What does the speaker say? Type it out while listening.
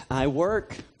I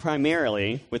work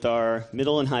primarily with our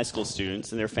middle and high school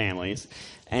students and their families.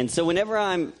 And so whenever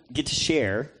I get to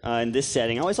share in this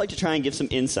setting, I always like to try and give some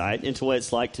insight into what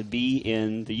it's like to be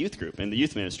in the youth group, in the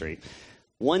youth ministry.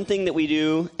 One thing that we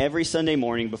do every Sunday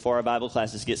morning before our Bible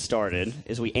classes get started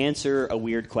is we answer a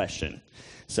weird question.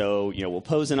 So, we'll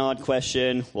pose an odd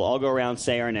question, we'll all go around,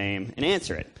 say our name, and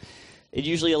answer it. It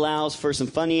usually allows for some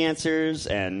funny answers,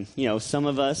 and, some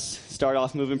of us start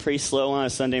off moving pretty slow on a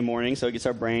Sunday morning, so it gets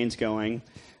our brains going.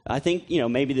 I think,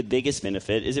 maybe the biggest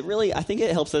benefit is I think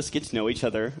it helps us get to know each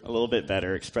other a little bit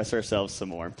better, express ourselves some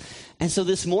more. And so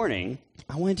this morning,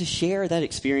 I wanted to share that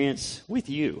experience with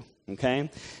you, okay?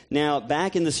 Now,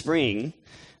 back in the spring,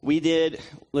 we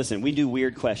do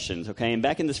weird questions, okay? And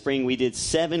back in the spring, we did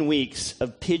 7 weeks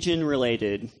of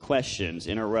pigeon-related questions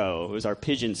in a row. It was our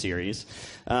pigeon series.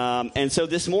 And so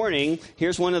this morning,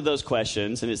 here's one of those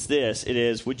questions, and it's this. It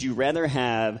is, would you rather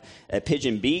have a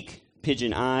pigeon beak,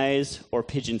 pigeon eyes, or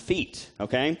pigeon feet,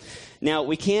 okay? Now,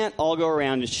 we can't all go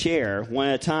around and share one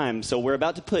at a time, so we're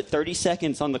about to put 30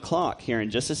 seconds on the clock here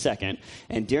in just a second,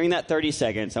 and during that 30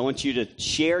 seconds, I want you to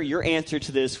share your answer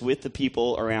to this with the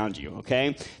people around you,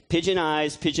 okay? Pigeon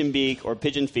eyes, pigeon beak, or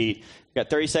pigeon feet. We've got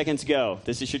 30 seconds to go.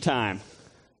 This is your time.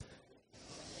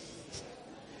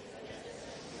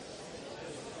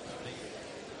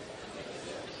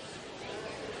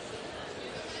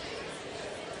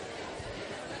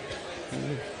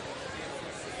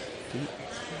 Feet,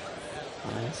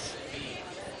 eyes,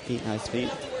 feet, eyes,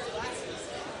 feet.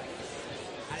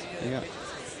 There you go.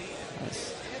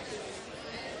 Eyes.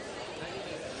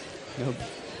 Nope.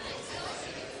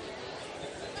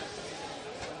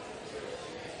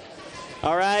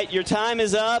 All right, your time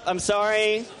is up. I'm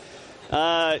sorry.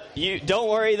 You don't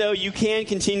worry though. You can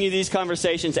continue these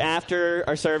conversations after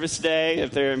our service today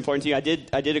if they're important to you.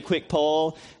 I did a quick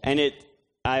poll, and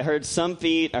I heard some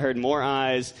feet. I heard more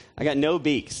eyes. I got no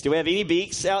beaks. Do we have any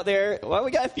beaks out there? Well, we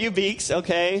got a few beaks.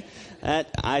 Okay.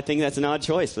 I think that's an odd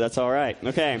choice, but that's all right.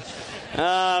 Okay.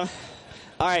 All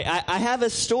right. I have a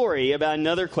story about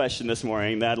another question this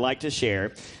morning that I'd like to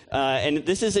share. And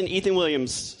this is an Ethan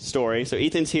Williams story. So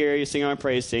Ethan's here. He's singing on our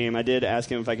praise team. I did ask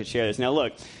him if I could share this. Now,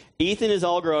 look, Ethan is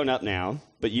all grown up now,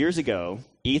 but years ago,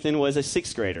 Ethan was a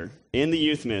 6th grader in the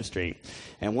youth ministry.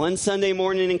 And one Sunday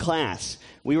morning in class,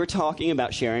 we were talking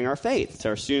about sharing our faith. So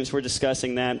our students were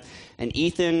discussing that. And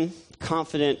Ethan,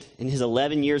 confident in his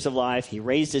 11 years of life, he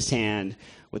raised his hand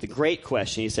with a great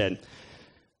question. He said,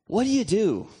 what do you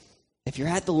do if you're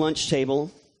at the lunch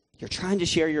table, you're trying to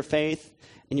share your faith,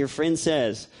 and your friend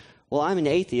says, well, I'm an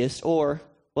atheist, or,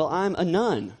 well, I'm a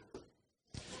nun?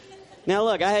 Now,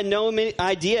 look, I had no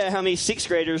idea how many 6th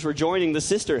graders were joining the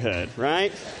sisterhood,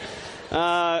 right?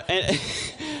 And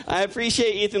I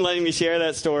appreciate Ethan letting me share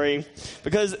that story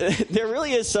because there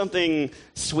really is something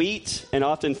sweet and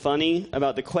often funny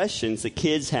about the questions that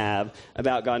kids have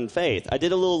about God and faith. I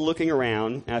did a little looking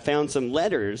around, and I found some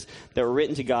letters that were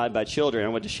written to God by children. I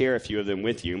want to share a few of them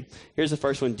with you. Here's the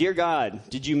first one. Dear God,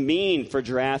 did you mean for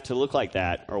giraffe to look like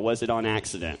that, or was it on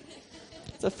accident?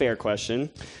 It's a fair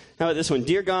question. How about this one?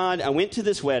 Dear God, I went to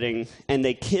this wedding, and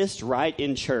they kissed right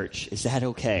in church. Is that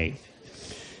okay?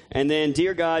 And then,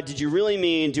 dear God, did you really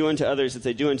mean do unto others as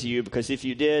they do unto you? Because if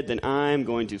you did, then I'm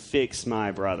going to fix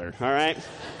my brother. All right?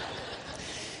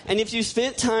 And if you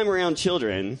spent time around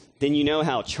children, then you know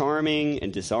how charming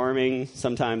and disarming,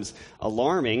 sometimes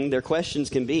alarming, their questions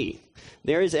can be.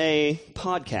 There is a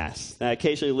podcast that I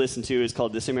occasionally listen to. It's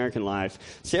called This American Life.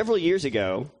 Several years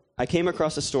ago, I came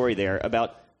across a story there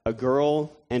about a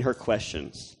girl and her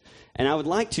questions. And I would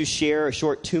like to share a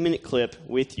short 2-minute clip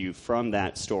with you from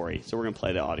that story. So we're going to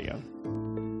play the audio.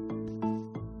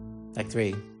 Act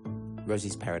 3,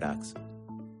 Rosie's Paradox.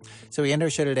 So we end our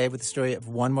show today with the story of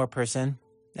one more person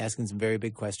asking some very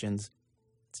big questions.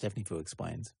 Stephanie Fu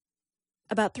explains.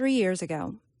 About 3 years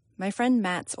ago, my friend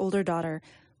Matt's older daughter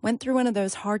went through one of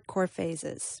those hardcore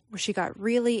phases where she got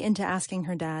really into asking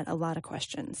her dad a lot of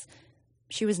questions.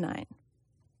 She was 9.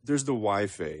 There's the why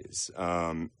phase,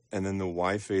 and then the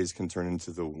why phase can turn into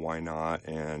the why not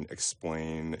and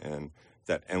explain and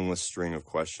that endless string of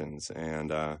questions.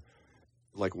 And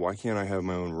like, why can't I have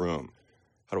my own room?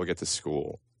 How do I get to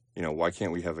school? Why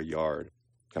can't we have a yard?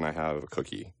 Can I have a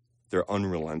cookie? They're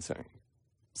unrelenting.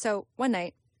 So one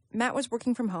night, Matt was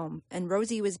working from home, and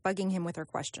Rosie was bugging him with her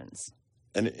questions.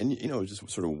 And just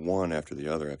sort of one after the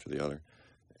other.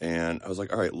 And I was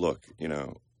like, all right, look,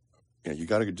 you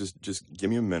got to just give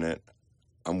me a minute.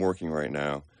 I'm working right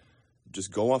now.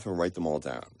 Just go off and write them all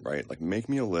down, right? Like, make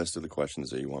me a list of the questions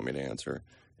that you want me to answer,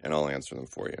 and I'll answer them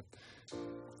for you.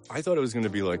 I thought it was going to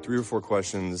be like 3 or 4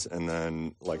 questions and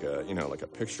then like a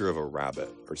picture of a rabbit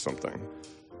or something.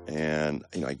 And,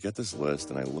 I get this list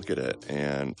and I look at it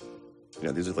and,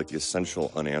 these are like the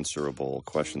essential unanswerable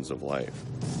questions of life.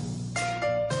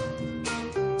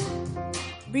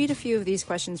 Read a few of these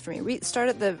questions for me. Start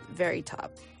at the very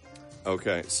top.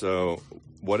 Okay, so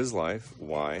what is life?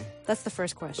 Why? That's the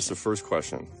first question. That's the first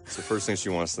question. It's the first thing she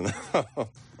wants to know.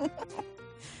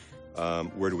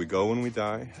 Where do we go when we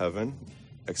die? Heaven.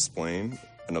 Explain.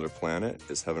 Another planet.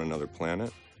 Is heaven another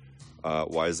planet?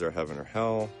 Why is there heaven or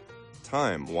hell?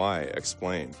 Time. Why?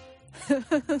 Explain.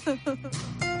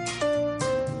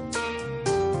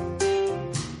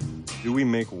 Do we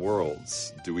make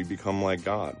worlds? Do we become like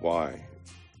God? Why?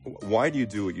 Why do you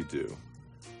do what you do?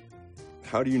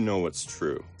 How do you know what's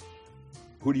true?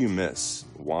 Who do you miss?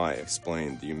 Why?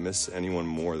 Explain. Do you miss anyone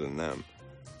more than them?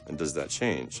 And does that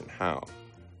change? And how?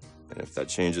 And if that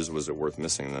changes, was it worth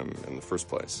missing them in the first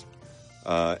place?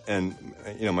 And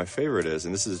my favorite is,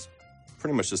 and this is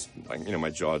pretty much just,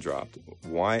 my jaw dropped.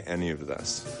 Why any of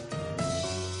this?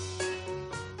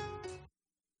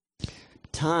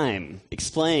 Time.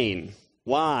 Explain.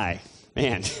 Why?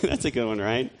 Man, that's a good one,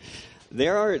 right?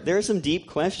 There are some deep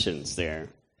questions there.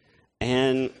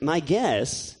 And my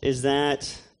guess is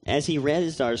that as he read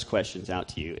his daughter's questions out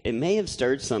to you, it may have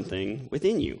stirred something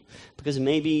within you. Because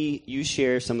maybe you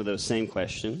share some of those same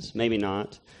questions, maybe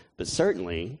not. But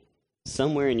certainly,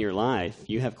 somewhere in your life,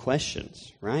 you have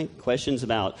questions, right? Questions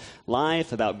about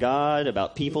life, about God,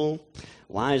 about people.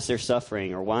 Why is there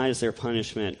suffering, or why is there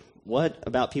punishment? What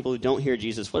about people who don't hear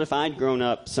Jesus? What if I'd grown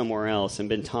up somewhere else and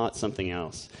been taught something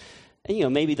else?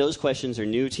 And, maybe those questions are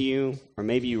new to you, or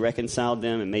maybe you reconciled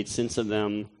them and made sense of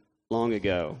them long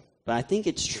ago. But I think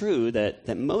it's true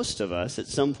that most of us, at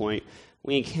some point,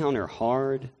 we encounter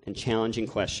hard and challenging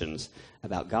questions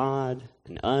about God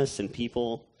and us and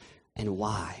people and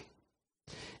why.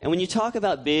 And when you talk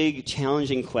about big,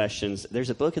 challenging questions, there's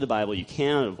a book of the Bible you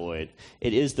cannot avoid.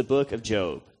 It is the book of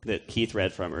Job that Keith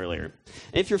read from earlier.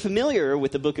 And if you're familiar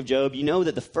with the book of Job, you know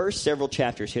that the first several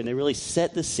chapters here, they really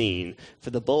set the scene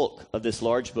for the bulk of this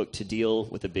large book to deal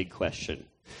with a big question.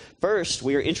 First,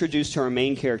 we are introduced to our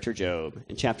main character, Job,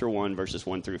 in chapter 1, verses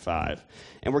 1 through 5.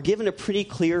 And we're given a pretty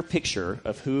clear picture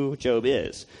of who Job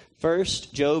is.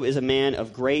 First, Job is a man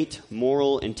of great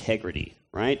moral integrity.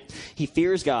 Right? He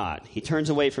fears God. He turns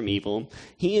away from evil.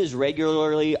 He is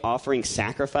regularly offering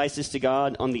sacrifices to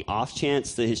God on the off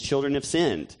chance that his children have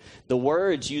sinned. The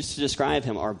words used to describe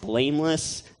him are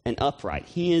blameless and upright.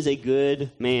 He is a good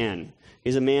man.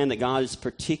 He's a man that God is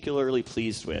particularly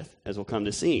pleased with, as we'll come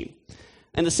to see.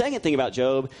 And the second thing about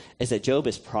Job is that Job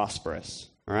is prosperous.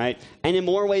 All right? And in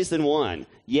more ways than one.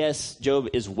 Yes, Job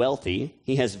is wealthy.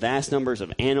 He has vast numbers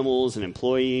of animals and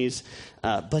employees,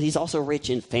 but he's also rich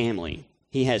in family.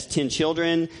 He has 10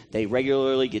 children. They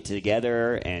regularly get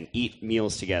together and eat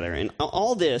meals together. And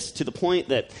all this to the point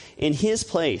that in his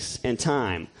place and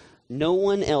time, no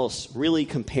one else really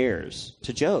compares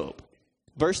to Job.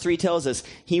 Verse 3 tells us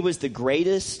he was the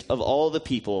greatest of all the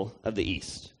people of the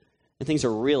East. And things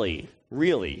are really,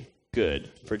 really good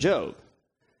for Job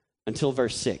until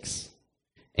verse 6.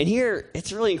 And here,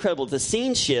 it's really incredible. The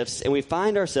scene shifts and we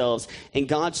find ourselves in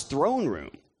God's throne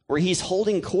room where he's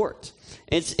holding court.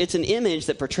 It's an image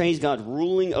that portrays God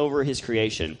ruling over his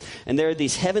creation. And there are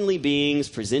these heavenly beings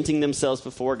presenting themselves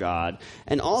before God.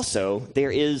 And also,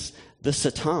 there is the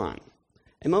Satan.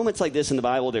 And moments like this in the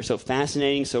Bible, they're so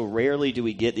fascinating. So rarely do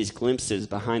we get these glimpses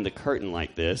behind the curtain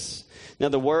like this. Now,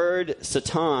 the word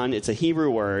Satan, it's a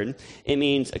Hebrew word. It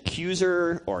means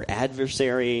accuser or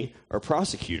adversary or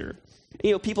prosecutor.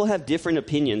 People have different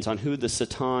opinions on who the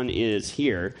Satan is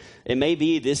here. It may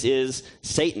be this is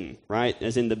Satan, right?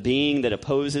 As in the being that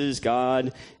opposes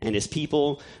God and his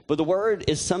people. But the word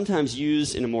is sometimes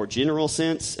used in a more general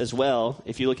sense as well.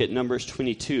 If you look at Numbers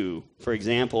 22, for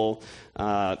example,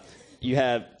 you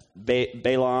have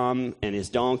Balaam and his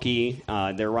donkey.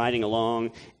 They're riding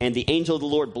along, and the angel of the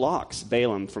Lord blocks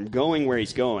Balaam from going where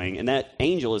he's going, and that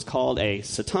angel is called a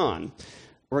Satan.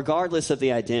 Regardless of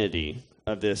the identity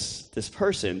of this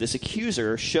person, this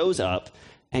accuser shows up,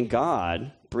 and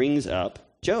God brings up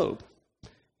Job.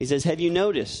 He says, have you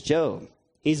noticed Job?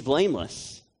 He's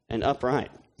blameless and upright.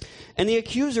 And the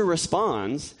accuser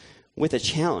responds with a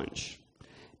challenge.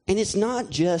 And it's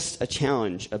not just a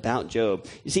challenge about Job.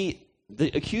 You see, the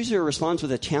accuser responds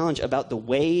with a challenge about the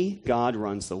way God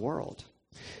runs the world.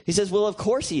 He says, well, of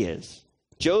course he is.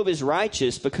 Job is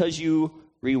righteous because you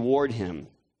reward him.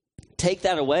 Take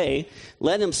that away,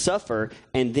 let him suffer,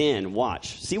 and then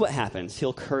watch. See what happens.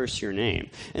 He'll curse your name.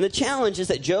 And the challenge is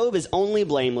that Job is only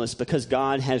blameless because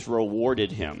God has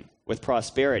rewarded him with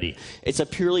prosperity. It's a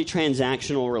purely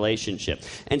transactional relationship.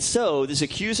 And so this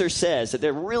accuser says that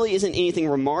there really isn't anything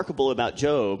remarkable about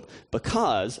Job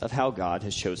because of how God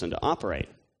has chosen to operate.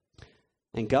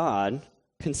 And God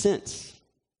consents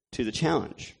to the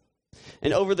challenge.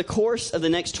 And over the course of the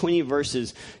next 20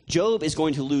 verses, Job is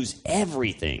going to lose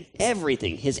everything.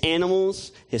 His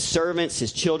animals, his servants,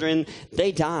 his children,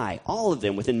 they die, all of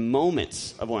them within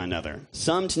moments of one another.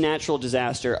 Some to natural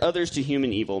disaster, others to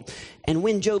human evil. And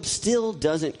when Job still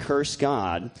doesn't curse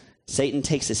God, Satan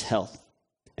takes his health.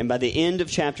 And by the end of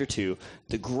chapter 2,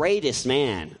 the greatest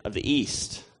man of the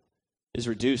East is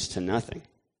reduced to nothing.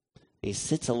 He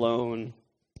sits alone.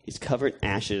 He's covered in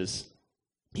ashes.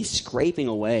 He's scraping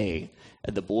away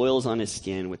at the boils on his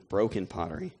skin with broken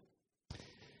pottery.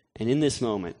 And in this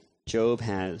moment, Job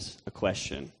has a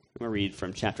question. I'm going to read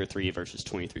from chapter 3, verses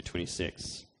 20 through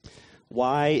 26.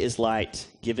 Why is light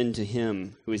given to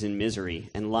him who is in misery,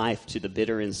 and life to the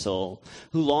bitter in soul,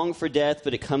 who long for death,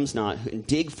 but it comes not, and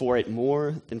dig for it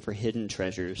more than for hidden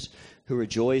treasures, who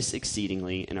rejoice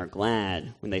exceedingly and are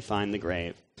glad when they find the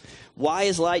grave? Why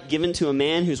is light given to a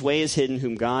man whose way is hidden,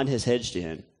 whom God has hedged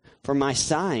in? For my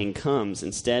sighing comes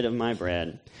instead of my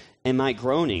bread, and my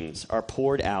groanings are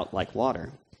poured out like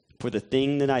water. For the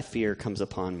thing that I fear comes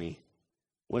upon me.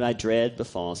 What I dread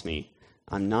befalls me.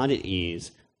 I'm not at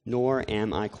ease, nor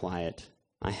am I quiet.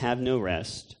 I have no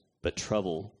rest, but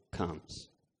trouble comes.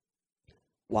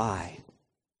 Why?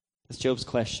 That's Job's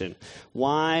question.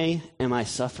 Why am I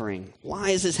suffering? Why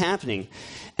is this happening?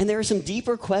 And there are some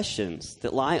deeper questions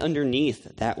that lie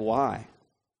underneath that why.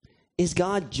 Is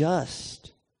God just?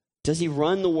 Does he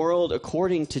run the world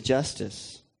according to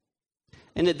justice?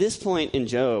 And at this point in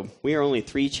Job, we are only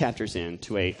 3 chapters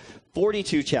into a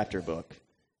 42-chapter book.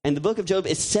 And the book of Job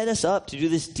has set us up to do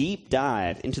this deep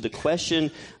dive into the question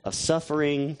of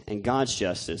suffering and God's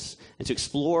justice, and to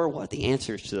explore what the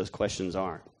answers to those questions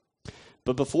are.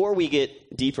 But before we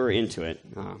get deeper into it,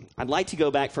 I'd like to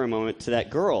go back for a moment to that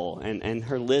girl and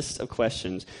her list of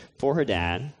questions for her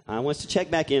dad. I want us to check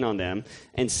back in on them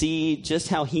and see just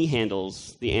how he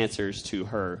handles the answers to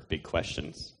her big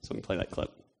questions. So we can play that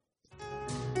clip.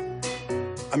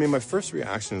 I mean, my first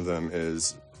reaction to them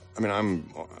is, I'm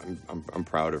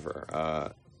proud of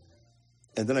her.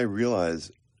 And then I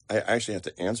realize I actually have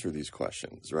to answer these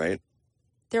questions, right?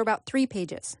 There are about 3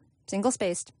 pages,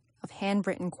 single-spaced, of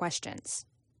handwritten questions.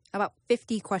 About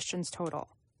 50 questions total.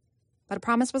 But a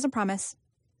promise was a promise,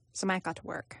 so Matt got to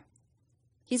work.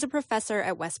 He's a professor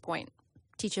at West Point,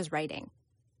 teaches writing.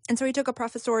 And so he took a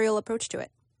professorial approach to it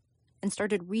and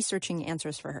started researching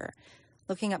answers for her,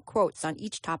 looking up quotes on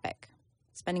each topic,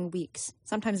 spending weeks,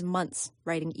 sometimes months,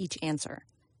 writing each answer.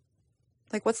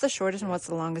 Like, what's the shortest and what's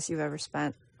the longest you've ever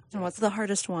spent? And what's the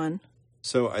hardest one?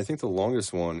 So I think the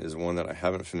longest one is one that I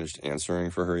haven't finished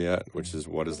answering for her yet, which is,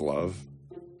 what is love?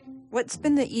 What's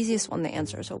been the easiest one to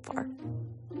answer so far?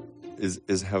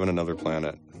 Is heaven another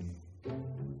planet?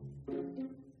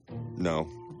 No.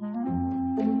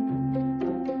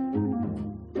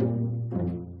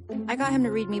 I got him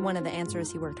to read me one of the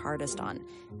answers he worked hardest on.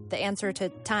 The answer to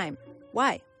time.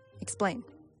 Why? Explain.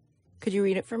 Could you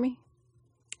read it for me?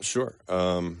 Sure.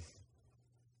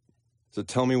 So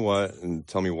tell me what and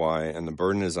tell me why, and the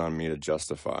burden is on me to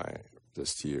justify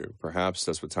this to you. Perhaps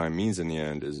that's what time means in the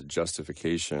end, is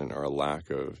justification or a lack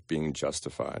of being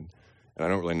justified. And I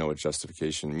don't really know what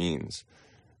justification means.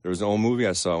 There was an old movie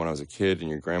I saw when I was a kid in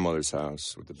your grandmother's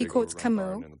house. With the He quotes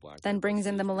Camus, then brings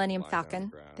in the Millennium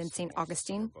Falcon, then St.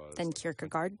 Augustine, then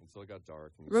Kierkegaard.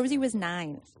 Rosie was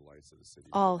 9.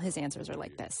 All his answers are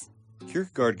like this.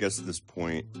 Kierkegaard gets to this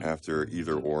point after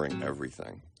either-oring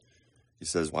everything. He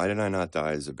says, why did I not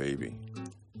die as a baby?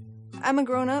 I'm a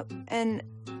grown-up, and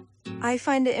I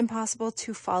find it impossible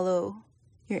to follow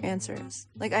your answers.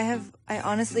 Like, I have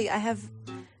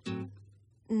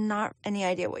not any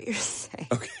idea what you're saying.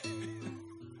 Okay.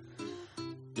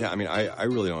 Yeah, I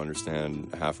really don't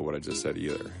understand half of what I just said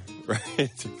either, right?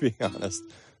 To be honest.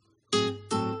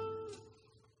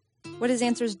 What his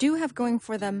answers do have going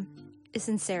for them is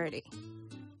sincerity.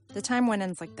 The time one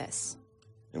ends like this.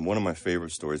 In one of my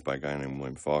favorite stories by a guy named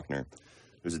William Faulkner,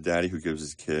 there's a daddy who gives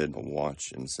his kid a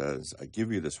watch and says, I give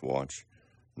you this watch,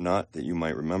 not that you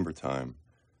might remember time,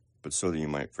 but so that you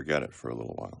might forget it for a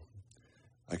little while.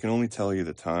 I can only tell you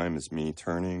that time is me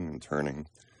turning and turning,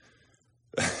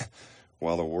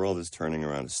 while the world is turning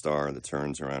around a star that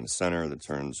turns around a center that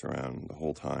turns around the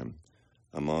whole time,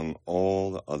 among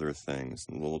all the other things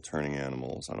and little turning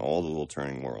animals on all the little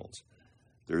turning worlds.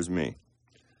 There's me,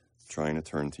 trying to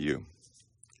turn to you.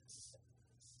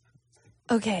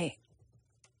 Okay.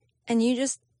 And you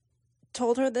just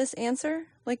told her this answer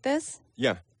like this?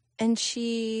 Yeah. And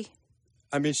she...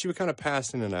 I mean, she would kind of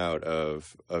pass in and out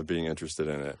of being interested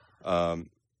in it.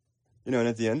 You know, and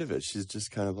at the end of it, she's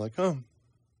just kind of like, oh,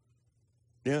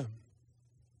 yeah.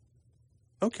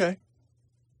 Okay.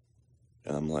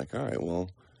 And I'm like, all right, well,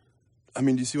 I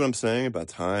mean, do you see what I'm saying about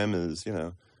time is, you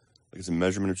know, like it's a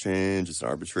measurement of change, it's an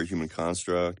arbitrary human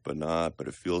construct, but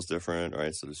it feels different,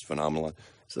 right? So there's phenomenal.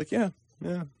 It's like, yeah,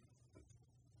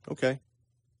 okay.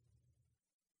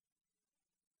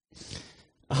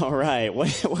 All right.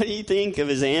 What do you think of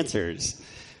his answers?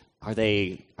 Are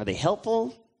they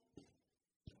helpful?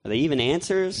 Are they even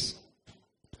answers?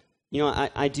 You know,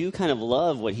 I do kind of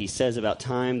love what he says about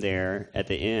time there at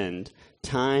the end.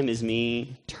 Time is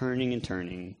me turning and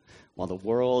turning, while the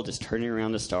world is turning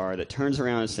around a star that turns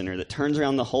around a center, that turns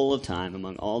around the whole of time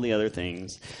among all the other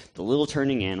things, the little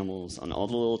turning animals on all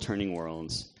the little turning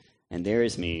worlds. And there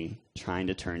is me trying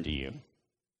to turn to you.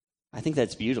 I think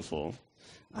that's beautiful.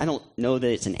 I don't know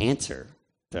that it's an answer,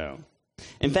 though.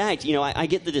 In fact, you know, I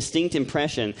get the distinct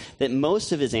impression that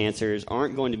most of his answers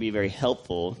aren't going to be very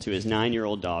helpful to his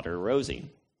 9-year-old daughter, Rosie.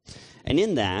 And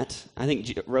in that, I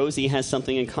think Rosie has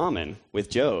something in common with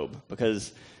Job,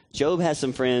 because Job has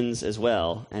some friends as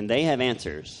well, and they have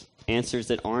answers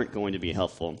that aren't going to be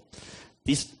helpful.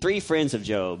 These 3 friends of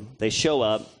Job, they show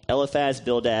up, Eliphaz,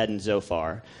 Bildad, and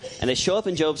Zophar, and they show up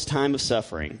in Job's time of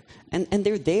suffering, and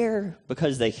they're there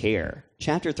because they care.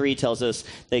 Chapter 3 tells us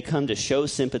they come to show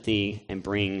sympathy and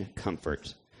bring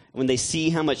comfort. When they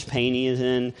see how much pain he is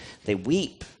in, they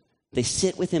weep. They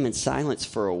sit with him in silence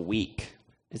for a week.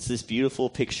 It's this beautiful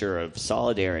picture of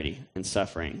solidarity and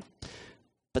suffering.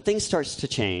 But things start to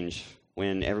change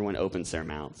when everyone opens their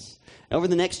mouths. Over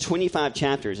the next 25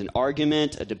 chapters, an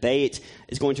argument, a debate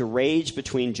is going to rage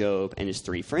between Job and his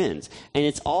 3 friends. And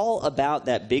it's all about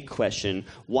that big question,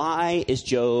 why is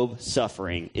Job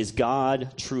suffering? Is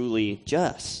God truly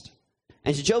just?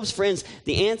 And to Job's friends,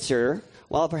 the answer,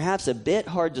 while perhaps a bit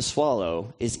hard to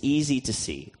swallow, is easy to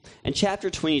see. And chapter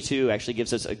 22 actually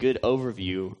gives us a good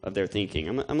overview of their thinking.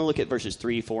 I'm going to look at verses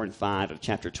 3, 4, and 5 of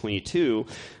chapter 22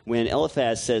 when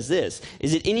Eliphaz says this,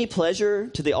 "Is it any pleasure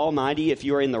to the Almighty if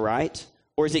you are in the right?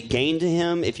 Or is it gain to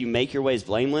him if you make your ways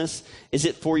blameless? Is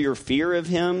it for your fear of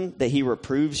him that he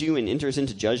reproves you and enters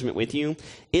into judgment with you?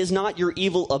 Is not your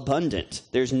evil abundant?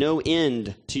 There's no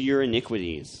end to your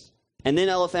iniquities." And then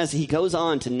Eliphaz, he goes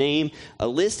on to name a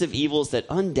list of evils that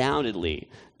undoubtedly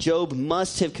Job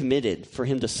must have committed for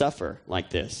him to suffer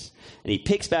like this. And he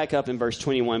picks back up in verse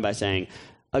 21 by saying,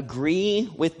 "Agree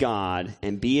with God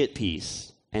and be at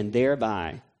peace, and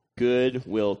thereby good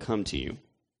will come to you."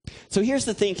 So here's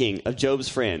the thinking of Job's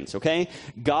friends, okay?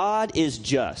 God is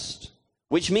just,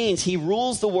 which means he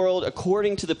rules the world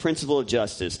according to the principle of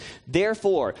justice.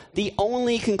 Therefore, the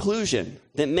only conclusion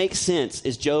that makes sense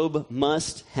is Job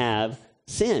must have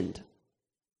sinned.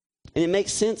 And it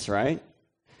makes sense, right?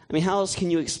 I mean, how else can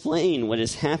you explain what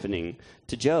is happening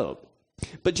to Job?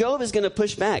 But Job is going to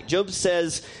push back. Job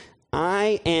says,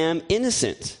 "I am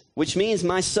innocent," which means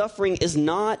my suffering is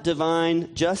not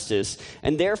divine justice,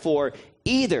 and therefore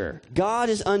either God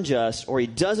is unjust or he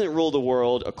doesn't rule the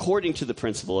world according to the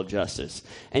principle of justice.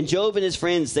 And Job and his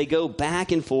friends, they go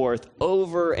back and forth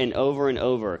over and over and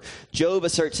over. Job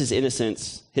asserts his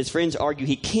innocence. His friends argue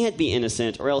he can't be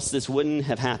innocent or else this wouldn't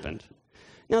have happened.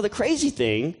 Now, the crazy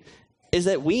thing is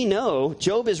that we know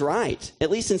Job is right, at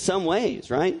least in some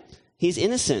ways, right? He's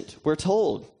innocent, we're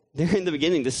told. There in the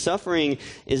beginning, the suffering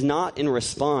is not in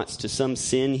response to some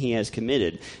sin he has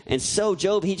committed. And so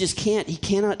Job, he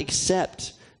cannot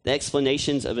accept the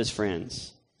explanations of his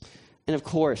friends. And of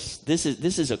course, this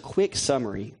is a quick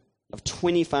summary of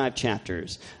 25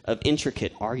 chapters of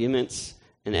intricate arguments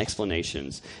and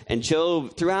explanations. And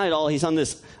Job, throughout it all, he's on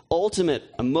this ultimate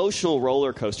emotional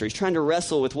roller coaster. He's trying to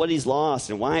wrestle with what he's lost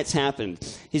and why it's happened.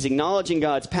 He's acknowledging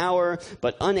God's power,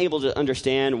 but unable to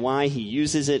understand why he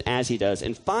uses it as he does.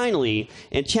 And finally,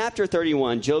 in chapter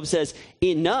 31, Job says,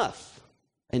 enough.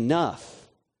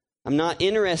 I'm not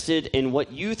interested in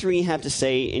what you 3 have to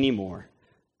say anymore.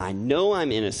 I know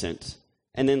I'm innocent.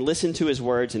 And then listen to his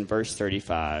words in verse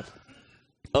 35.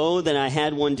 Oh, that I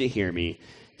had one to hear me.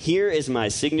 Here is my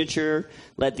signature.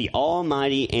 Let the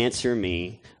Almighty answer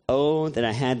me. Oh, that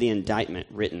I had the indictment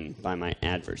written by my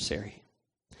adversary.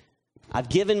 I've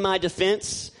given my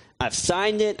defense. I've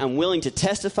signed it. I'm willing to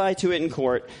testify to it in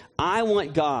court. I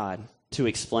want God to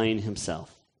explain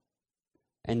himself.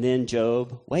 And then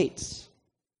Job waits.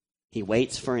 He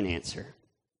waits for an answer.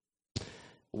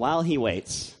 While he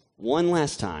waits, one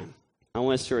last time, I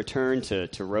want us to return to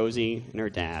Rosie and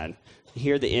her dad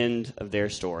hear the end of their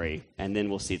story, and then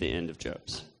we'll see the end of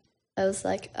Job's. I was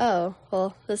like, oh,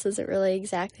 well, this isn't really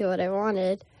exactly what I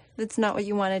wanted. That's not what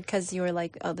you wanted because you were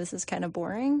like, oh, this is kind of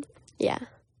boring? Yeah.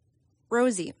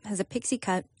 Rosie has a pixie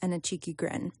cut and a cheeky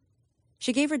grin.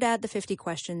 She gave her dad the 50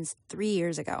 questions 3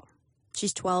 years ago.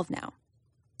 She's 12 now.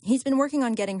 He's been working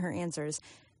on getting her answers,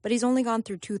 but he's only gone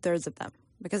through 2/3 of them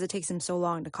because it takes him so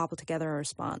long to cobble together a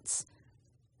response.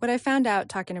 What I found out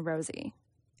talking to Rosie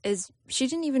is she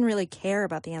didn't even really care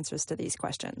about the answers to these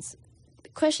questions. The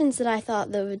questions that I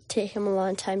thought that would take him a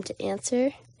long time to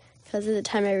answer, because at the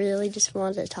time I really just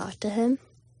wanted to talk to him.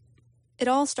 It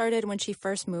all started when she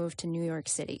first moved to New York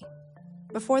City.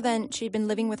 Before then, she'd been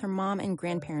living with her mom and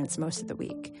grandparents most of the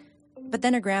week. But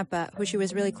then her grandpa, who she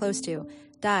was really close to,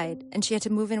 died, and she had to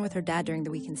move in with her dad during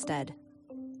the week instead.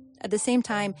 At the same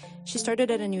time, she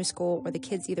started at a new school where the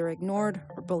kids either ignored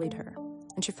or bullied her,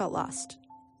 and she felt lost.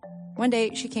 One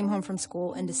day, she came home from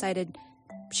school and decided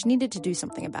she needed to do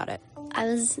something about it. I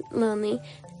was lonely,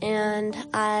 and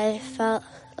I felt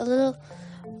a little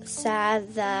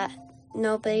sad that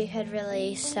nobody had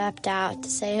really stepped out to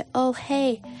say, oh,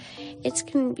 hey, it's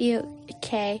going to be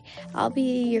okay. I'll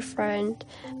be your friend.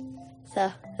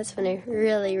 So that's when I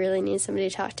really, really need somebody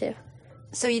to talk to.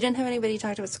 So you didn't have anybody to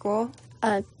talk to at school?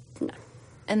 No.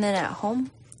 And then at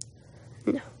home?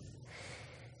 No.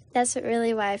 That's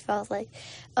really why I felt like,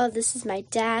 oh, this is my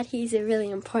dad. He's a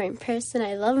really important person.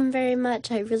 I love him very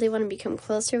much. I really want to become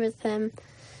closer with him.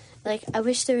 Like, I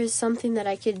wish there was something that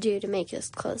I could do to make us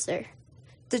closer.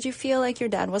 Did you feel like your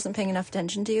dad wasn't paying enough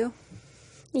attention to you?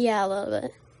 Yeah, a little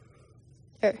bit.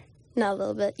 Or, not a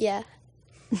little bit, yeah.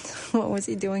 What was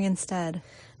he doing instead?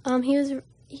 He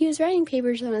was writing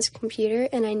papers on his computer,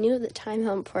 and I knew at the time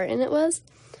how important it was.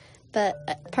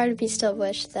 But part of me still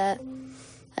wished that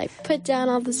I put down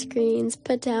all the screens,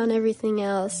 put down everything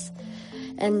else,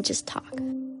 and just talk.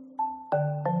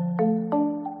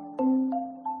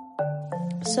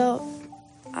 So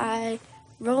I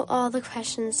wrote all the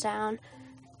questions down,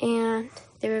 and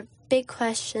they were big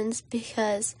questions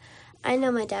because I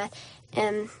know my dad,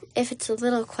 and if it's a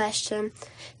little question,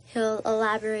 he'll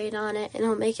elaborate on it and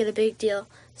he'll make it a big deal.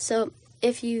 So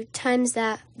if you times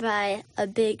that by a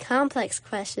big complex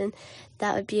question,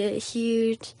 that would be a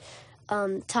huge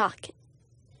talk.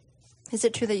 Is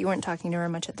it true that you weren't talking to her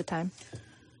much at the time?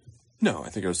 No, I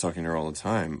think I was talking to her all the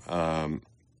time. I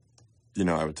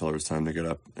would tell her it was time to get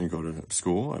up and go to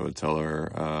school. I would tell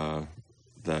her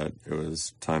that it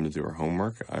was time to do her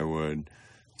homework. I would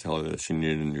tell her that she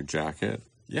needed a new jacket.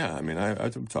 Yeah, I mean, I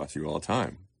would talk to you all the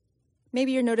time.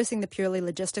 Maybe you're noticing the purely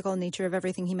logistical nature of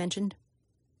everything he mentioned.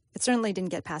 It certainly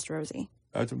didn't get past Rosie.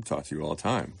 I would talk to you all the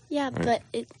time. Yeah, right?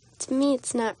 But to me,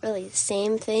 it's not really the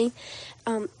same thing.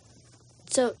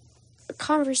 So a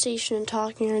conversation and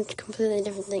talking are completely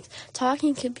different things.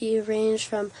 Talking could be arranged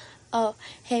from, oh,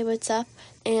 hey, what's up?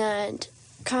 And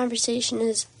conversation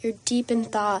is you're deep in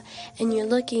thought, and you're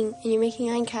looking, and you're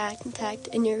making eye contact,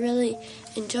 and you're really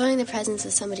enjoying the presence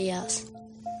of somebody else.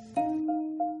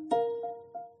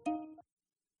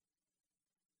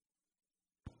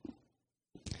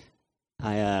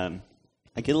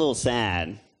 I get a little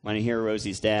sad when I hear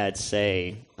Rosie's dad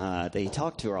say that he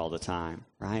talked to her all the time,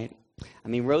 right? I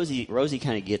mean, Rosie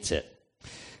kind of gets it.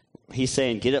 He's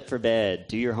saying, get up for bed,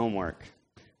 do your homework.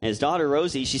 And his daughter,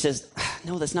 Rosie, she says,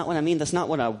 no, that's not what I mean. That's not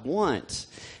what I want.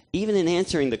 Even in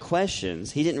answering the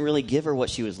questions, he didn't really give her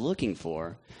what she was looking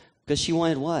for because she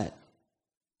wanted what?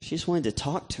 She just wanted to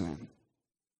talk to him.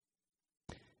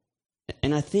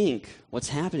 And I think what's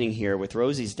happening here with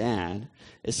Rosie's dad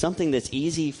is something that's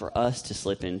easy for us to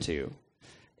slip into.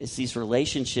 It's these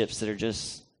relationships that are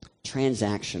just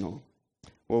transactional,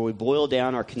 where we boil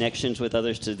down our connections with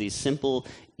others to these simple,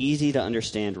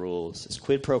 easy-to-understand rules. It's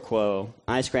quid pro quo.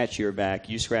 I scratch your back,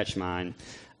 you scratch mine.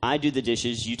 I do the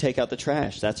dishes, you take out the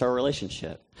trash. That's our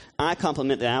relationship. I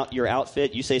compliment your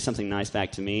outfit, you say something nice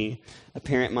back to me. A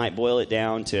parent might boil it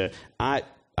down to,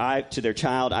 to their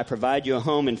child, I provide you a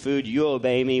home and food, you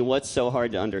obey me, what's so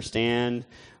hard to understand?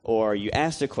 Or you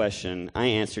asked a question, I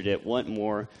answered it, what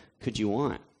more could you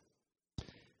want?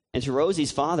 And to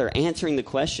Rosie's father, answering the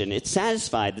question, it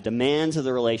satisfied the demands of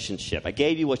the relationship. I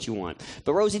gave you what you want.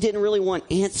 But Rosie didn't really want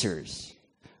answers.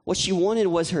 What she wanted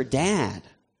was her dad.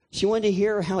 She wanted to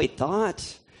hear how he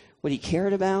thought, what he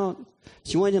cared about.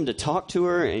 She wanted him to talk to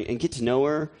her and get to know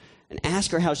her and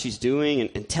ask her how she's doing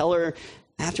and tell her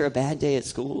after a bad day at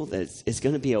school that it's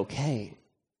going to be okay.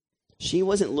 She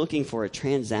wasn't looking for a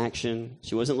transaction.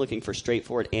 She wasn't looking for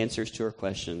straightforward answers to her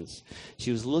questions.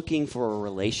 She was looking for a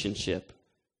relationship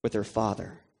with her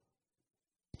father.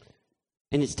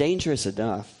 And it's dangerous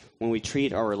enough when we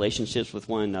treat our relationships with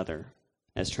one another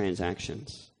as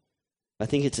transactions. I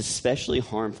think it's especially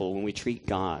harmful when we treat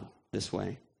God this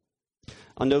way.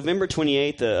 On November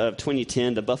 28th of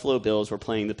 2010, the Buffalo Bills were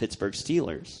playing the Pittsburgh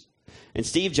Steelers. And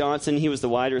Steve Johnson, he was the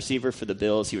wide receiver for the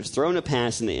Bills. He was thrown a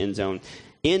pass in the end zone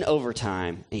in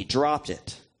overtime, and he dropped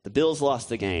it. The Bills lost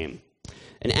the game.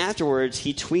 And afterwards,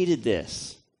 he tweeted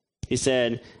this. He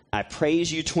said, "I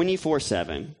praise you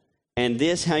 24/7, and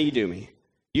this how you do me.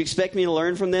 You expect me to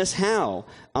learn from this? How?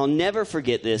 I'll never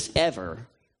forget this, ever.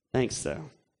 Thanks, though."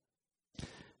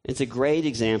 It's a great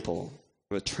example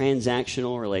of a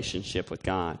transactional relationship with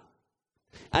God.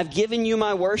 I've given you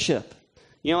my worship.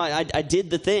 You know, I did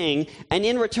the thing, and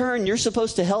in return, you're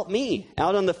supposed to help me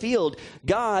out on the field.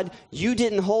 God, you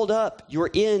didn't hold up your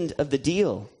end of the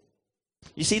deal.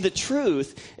 You see, the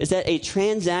truth is that a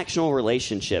transactional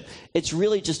relationship, it's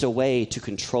really just a way to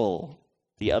control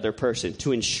the other person,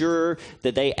 to ensure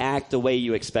that they act the way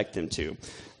you expect them to.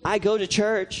 I go to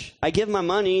church, I give my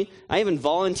money, I even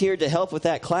volunteered to help with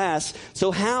that class,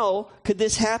 so how could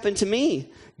this happen to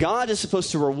me? God is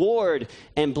supposed to reward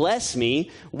and bless me.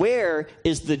 Where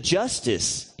is the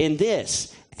justice in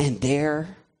this? And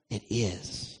there it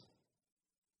is.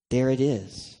 There it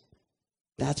is.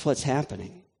 That's what's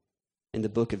happening in the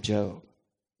book of Job.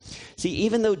 See,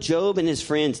 even though Job and his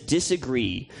friends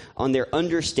disagree on their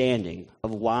understanding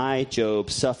of why Job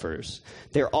suffers,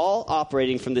 they're all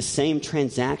operating from the same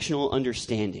transactional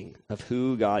understanding of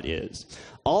who God is.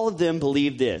 All of them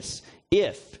believe this: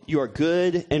 if you are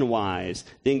good and wise,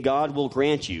 then God will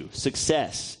grant you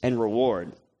success and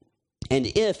reward. And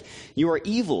if you are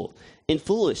evil and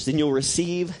foolish, then you'll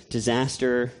receive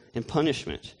disaster and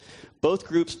punishment. Both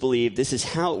groups believe this is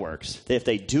how it works, that if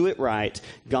they do it right,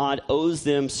 God owes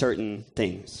them certain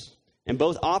things. And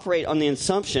both operate on the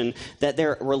assumption that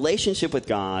their relationship with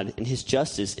God and his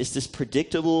justice is this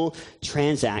predictable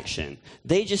transaction.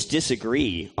 They just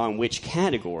disagree on which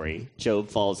category Job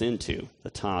falls into, the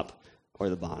top or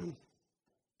the bottom.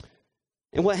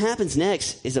 And what happens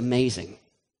next is amazing.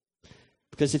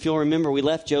 Because if you'll remember, we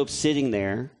left Job sitting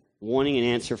there wanting an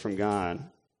answer from God.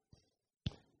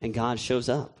 And God shows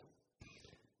up.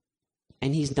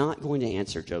 And he's not going to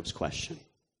answer Job's question.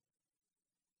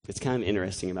 It's kind of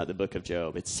interesting about the book of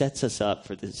Job. It sets us up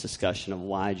for this discussion of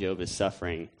why Job is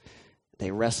suffering.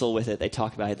 They wrestle with it. They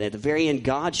talk about it. At the very end,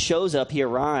 God shows up. He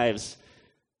arrives.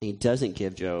 And he doesn't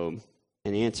give Job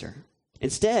an answer.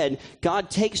 Instead,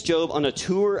 God takes Job on a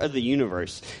tour of the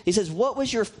universe. He says, "What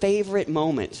was your favorite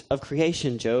moment of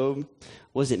creation, Job?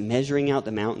 Was it measuring out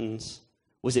the mountains?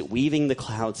 Was it weaving the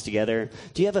clouds together?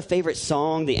 Do you have a favorite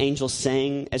song the angels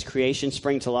sang as creation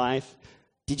sprang to life?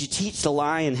 Did you teach the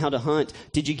lion how to hunt?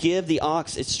 Did you give the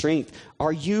ox its strength?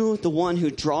 Are you the one who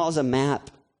draws a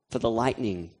map for the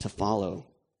lightning to follow?"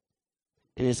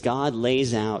 And as God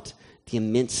lays out the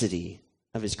immensity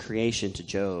of his creation to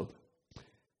Job,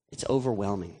 it's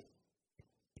overwhelming.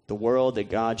 The world that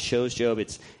God shows Job,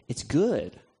 it's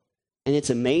good and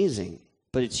it's amazing,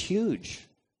 but it's huge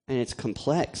and it's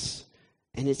complex.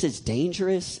 And it's as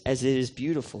dangerous as it is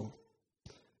beautiful.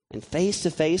 And face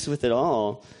to face with it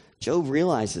all, Job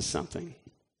realizes something.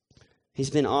 He's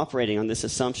been operating on this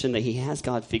assumption that he has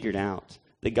God figured out.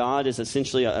 That God is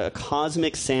essentially a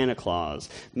cosmic Santa Claus,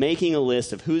 making a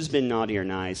list of who's been naughty or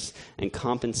nice and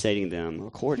compensating them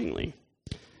accordingly.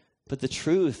 But the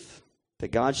truth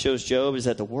that God shows Job is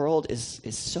that the world is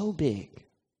so big.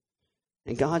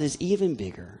 And God is even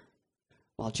bigger.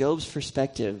 While Job's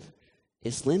perspective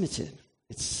is limited.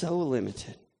 It's so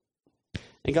limited.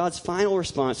 And God's final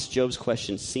response to Job's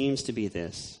question seems to be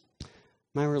this: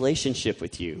 my relationship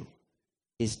with you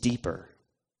is deeper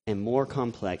and more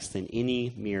complex than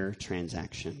any mere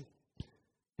transaction.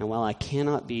 And while I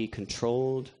cannot be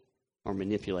controlled or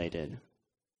manipulated,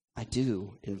 I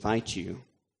do invite you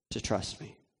to trust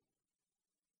me.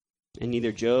 And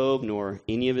neither Job nor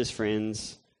any of his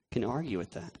friends can argue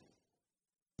with that.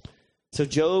 So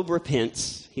Job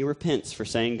repents. He repents for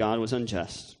saying God was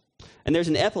unjust. And there's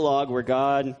an epilogue where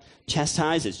God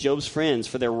chastises Job's friends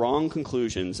for their wrong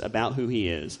conclusions about who he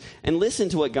is. And listen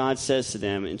to what God says to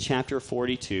them in chapter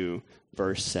 42,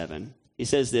 verse 7. He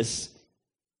says this.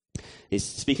 He's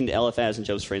speaking to Eliphaz and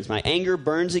Job's friends. "My anger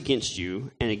burns against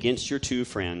you and against your two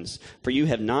friends, for you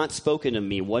have not spoken of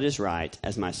me what is right,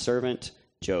 as my servant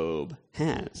Job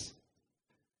has."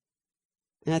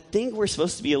 And I think we're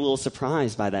supposed to be a little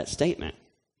surprised by that statement.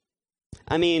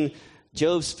 I mean,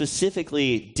 Job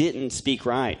specifically didn't speak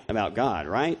right about God,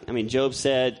 right? I mean, Job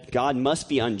said God must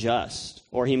be unjust,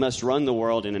 or he must run the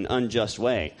world in an unjust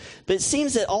way. But it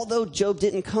seems that although Job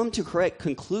didn't come to correct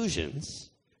conclusions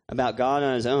about God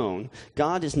on his own,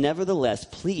 God is nevertheless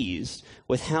pleased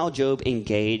with how Job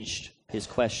engaged his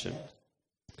question.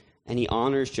 And he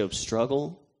honors Job's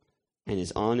struggle and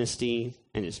his honesty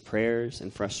and his prayers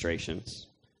and frustrations.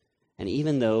 And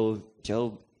even though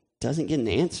Job doesn't get an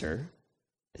answer,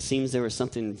 it seems there was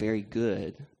something very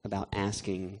good about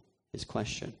asking his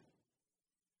question.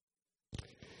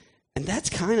 And that's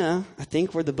kind of, I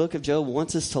think, where the book of Job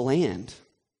wants us to land.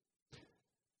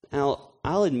 Now,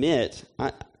 I'll admit,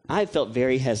 I felt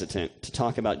very hesitant to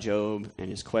talk about Job and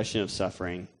his question of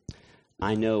suffering.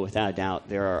 I know without a doubt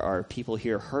there are people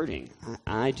here hurting.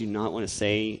 I do not want to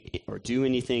say or do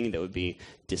anything that would be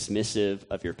dismissive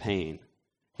of your pain.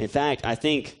 In fact, I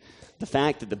think the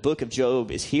fact that the book of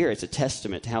Job is here is a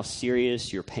testament to how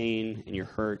serious your pain and your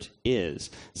hurt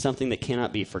is, something that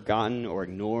cannot be forgotten or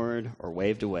ignored or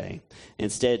waved away.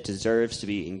 Instead, deserves to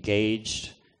be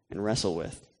engaged and wrestled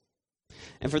with.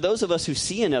 And for those of us who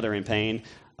see another in pain,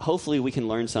 hopefully we can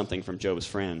learn something from Job's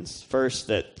friends. First,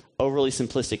 that overly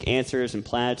simplistic answers and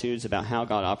platitudes about how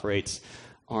God operates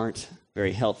aren't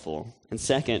very helpful. And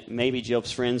second, maybe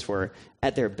Job's friends were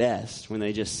at their best when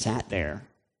they just sat there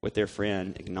with their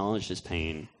friend, acknowledged his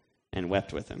pain, and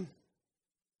wept with him.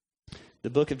 The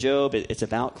book of Job, it's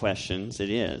about questions. It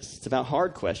is. It's about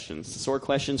hard questions, the sort of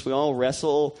questions we all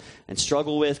wrestle and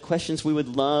struggle with, questions we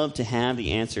would love to have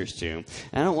the answers to. And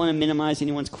I don't want to minimize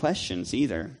anyone's questions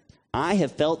either. I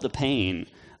have felt the pain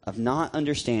of not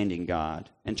understanding God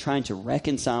and trying to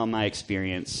reconcile my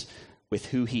experience with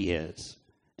who he is.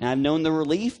 And I've known the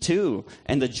relief, too,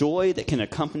 and the joy that can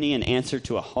accompany an answer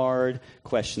to a hard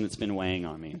question that's been weighing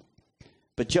on me.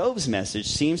 But Job's message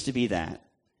seems to be that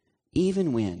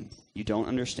even when you don't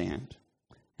understand,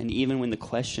 and even when the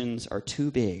questions are too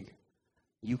big,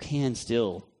 you can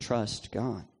still trust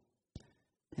God.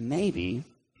 And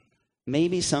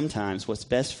maybe sometimes what's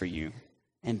best for you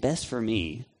and best for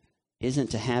me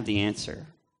isn't to have the answer,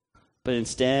 but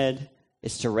instead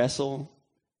it's to wrestle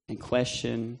and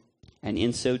question, and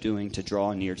in so doing, to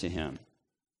draw near to him.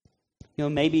 You know,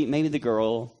 maybe the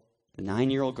girl, the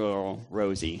 9-year-old girl,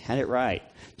 Rosie, had it right.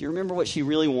 Do you remember what she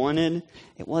really wanted?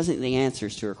 It wasn't the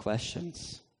answers to her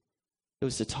questions. It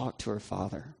was to talk to her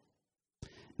father.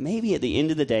 Maybe at the end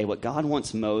of the day, what God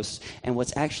wants most and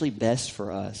what's actually best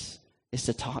for us is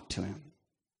to talk to him,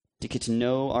 to get to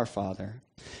know our Father.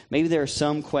 Maybe there are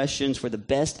some questions where the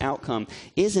best outcome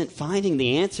isn't finding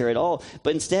the answer at all,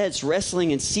 but instead it's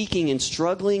wrestling and seeking and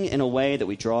struggling in a way that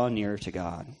we draw nearer to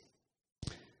God.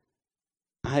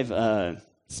 I've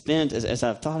spent, as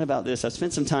I've thought about this, I've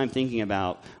spent some time thinking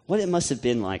about what it must have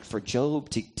been like for Job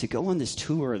to go on this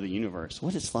tour of the universe,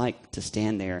 what it's like to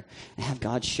stand there and have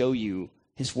God show you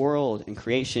his world and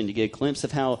creation, to get a glimpse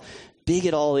of how big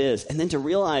it all is, and then to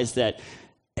realize that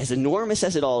as enormous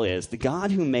as it all is, the God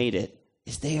who made it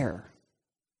is there,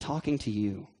 talking to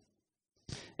you.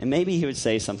 And maybe he would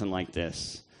say something like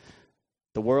this: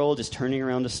 the world is turning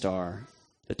around a star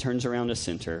that turns around a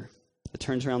center, that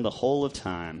turns around the whole of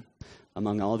time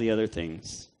among all the other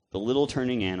things, the little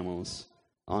turning animals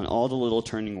on all the little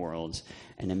turning worlds,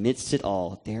 and amidst it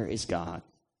all, there is God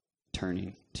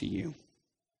turning to you.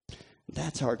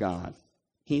 That's our God.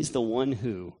 He's the one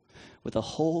who, with a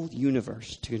whole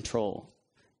universe to control,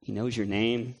 he knows your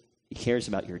name, he cares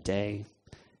about your day,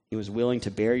 he was willing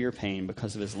to bear your pain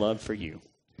because of his love for you,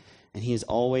 and he is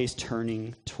always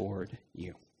turning toward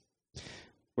you.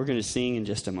 We're going to sing in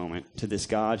just a moment to this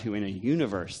God who, in a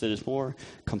universe that is more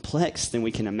complex than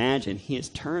we can imagine, he has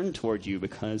turned toward you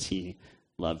because he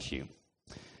loves you.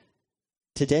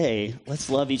 Today, let's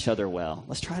love each other well.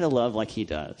 Let's try to love like he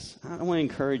does. I want to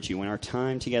encourage you, when our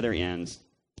time together ends,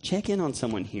 check in on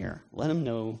someone here. Let them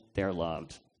know they're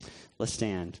loved. Let's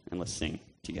stand and let's sing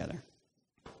together.